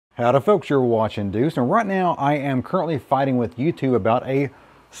Howdy folks, you're watching Deuce, and right now I am currently fighting with YouTube about a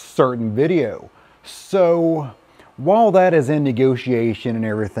certain video. So while that is in negotiation and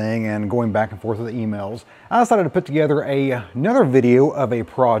everything and going back and forth with the emails, I decided to put together another video of a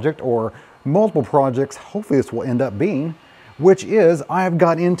project or multiple projects, hopefully this will end up being, which is I've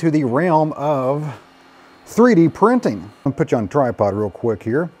got into the realm of 3D printing. I'll put you on a tripod real quick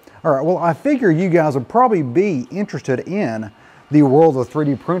here. All right, well, I figure you guys would probably be interested in the world of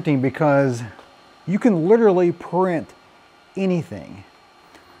 3D printing because you can literally print anything.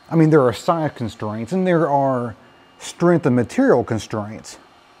 I mean, there are size constraints and there are strength of material constraints,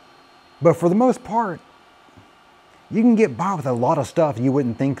 but for the most part, you can get by with a lot of stuff you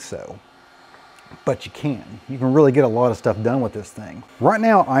wouldn't think so. But you can. You can really get a lot of stuff done with this thing. Right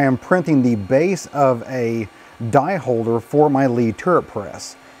now, I am printing the base of a die holder for my lead turret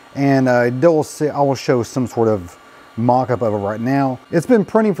press. And I will show some sort of mock-up of it right now. It's been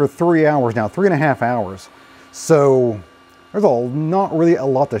printing for 3 hours now, 3.5 hours. So there's not really a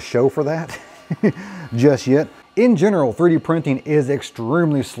lot to show for that just yet. In general, 3D printing is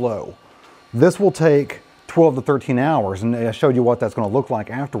extremely slow. This will take 12 to 13 hours, and I showed you what that's going to look like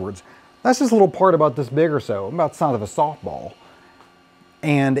afterwards. That's just a little part about this big or so, about the size of a softball.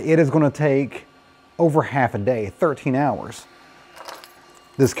 And it is going to take over half a day, 13 hours.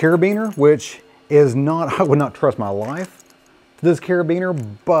 This carabiner, which is not, I would not trust my life to this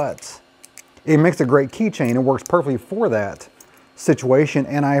carabiner, but it makes a great keychain and works perfectly for that situation.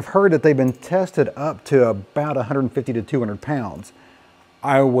 And I've heard that they've been tested up to about 150 to 200 pounds.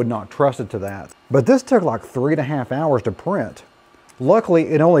 I would not trust it to that. But this took like 3.5 hours to print. Luckily,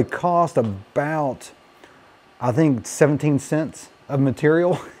 it only cost about, I think, 17 cents of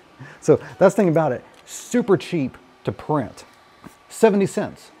material. So that's the thing about it, super cheap to print. 70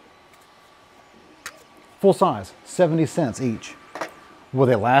 cents. Full size, 70 cents each. Will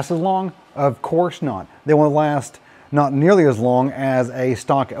they last as long? Of course not. They will last not nearly as long as a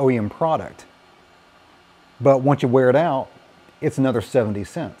stock OEM product. But once you wear it out, it's another 70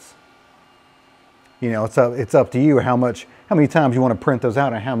 cents. You know, it's up to you how many times you want to print those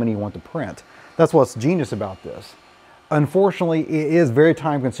out and how many you want to print. That's what's genius about this. Unfortunately, it is very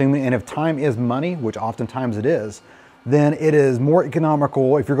time consuming, and if time is money, which oftentimes it is, then it is more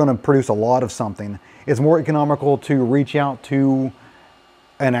economical if you're going to produce a lot of something. It's more economical to reach out to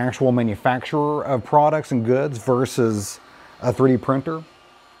an actual manufacturer of products and goods versus a 3D printer.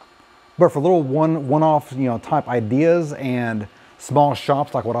 But for little one-off, type ideas and small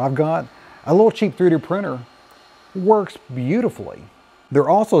shops like what I've got, a little cheap 3D printer works beautifully. They're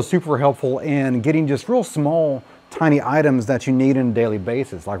also super helpful in getting just real small, tiny items that you need on a daily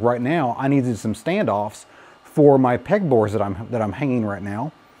basis. Like right now, I needed some standoffs for my pegboards that I'm hanging right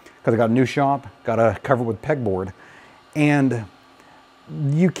now, because I got a new shop, got to cover with pegboard. And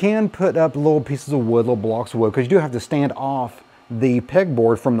you can put up little pieces of wood, little blocks of wood, because you do have to stand off the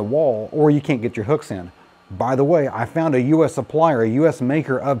pegboard from the wall, or you can't get your hooks in. By the way, I found a US supplier, a US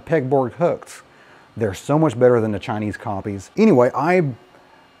maker of pegboard hooks. They're so much better than the Chinese copies. Anyway, I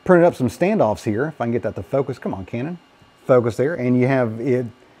printed up some standoffs here. If I can get that to focus, come on Canon, focus there. And you have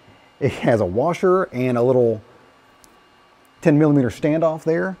it has a washer and a little 10mm standoff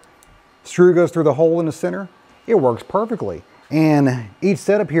there. Screw goes through the hole in the center. It works perfectly. And each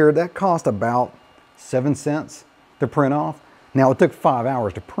setup here, that cost about 7 cents to print off. Now it took 5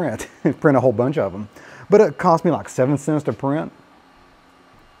 hours to print a whole bunch of them, but it cost me like 7 cents to print.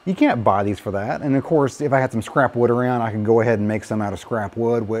 You can't buy these for that. And of course, if I had some scrap wood around, I could go ahead and make some out of scrap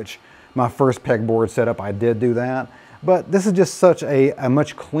wood, which my first pegboard setup, I did do that. But this is just such a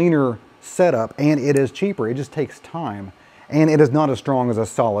much cleaner setup, and it is cheaper. It just takes time, and it is not as strong as a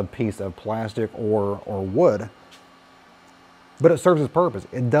solid piece of plastic or wood. But it serves its purpose.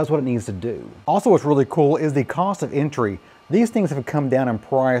 It does what it needs to do. Also, what's really cool is the cost of entry. These things have come down in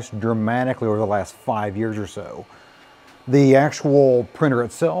price dramatically over the last 5 years or so. The actual printer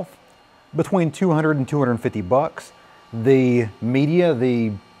itself, between 200 and 250 bucks. The media,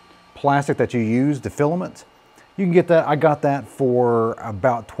 the plastic that you use, the filament, you can get that. I got that for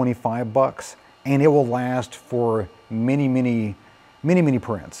about 25 bucks, and it will last for many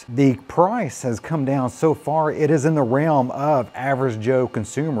prints. The price has come down so far, it is in the realm of average Joe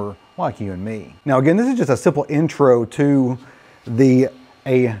consumer like you and me. Now again, this is just a simple intro to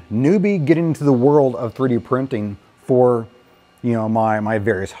a newbie getting into the world of 3D printing for my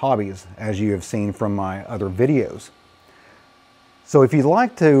various hobbies, as you have seen from my other videos. So if you'd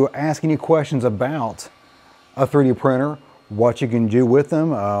like to ask any questions about a 3D printer, what you can do with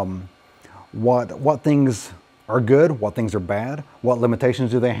them, what things are good, what things are bad, what limitations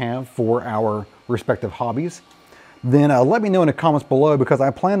do they have for our respective hobbies, then let me know in the comments below, because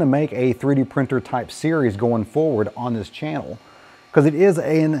I plan to make a 3D printer type series going forward on this channel, because it is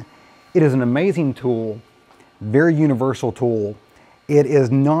an amazing tool, very universal tool. It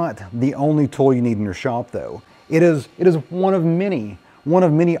is not the only tool you need in your shop though. It is one of many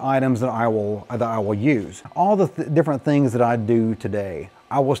items that I will use. All the different things that I do today,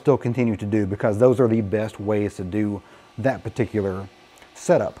 I will still continue to do, because those are the best ways to do that particular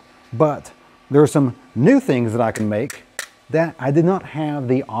setup. But there are some new things that I can make that I did not have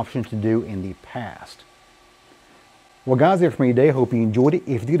the option to do in the past. Well guys, that's it for me today. Hope you enjoyed it.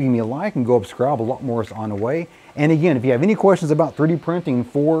 If you did, give me a like and go subscribe. A lot more is on the way. And again, if you have any questions about 3D printing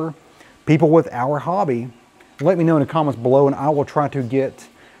for people with our hobby, let me know in the comments below, and I will try to get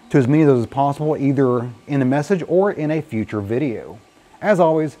to as many of those as possible, either in a message or in a future video. As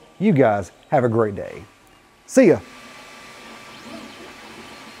always, you guys have a great day. See ya.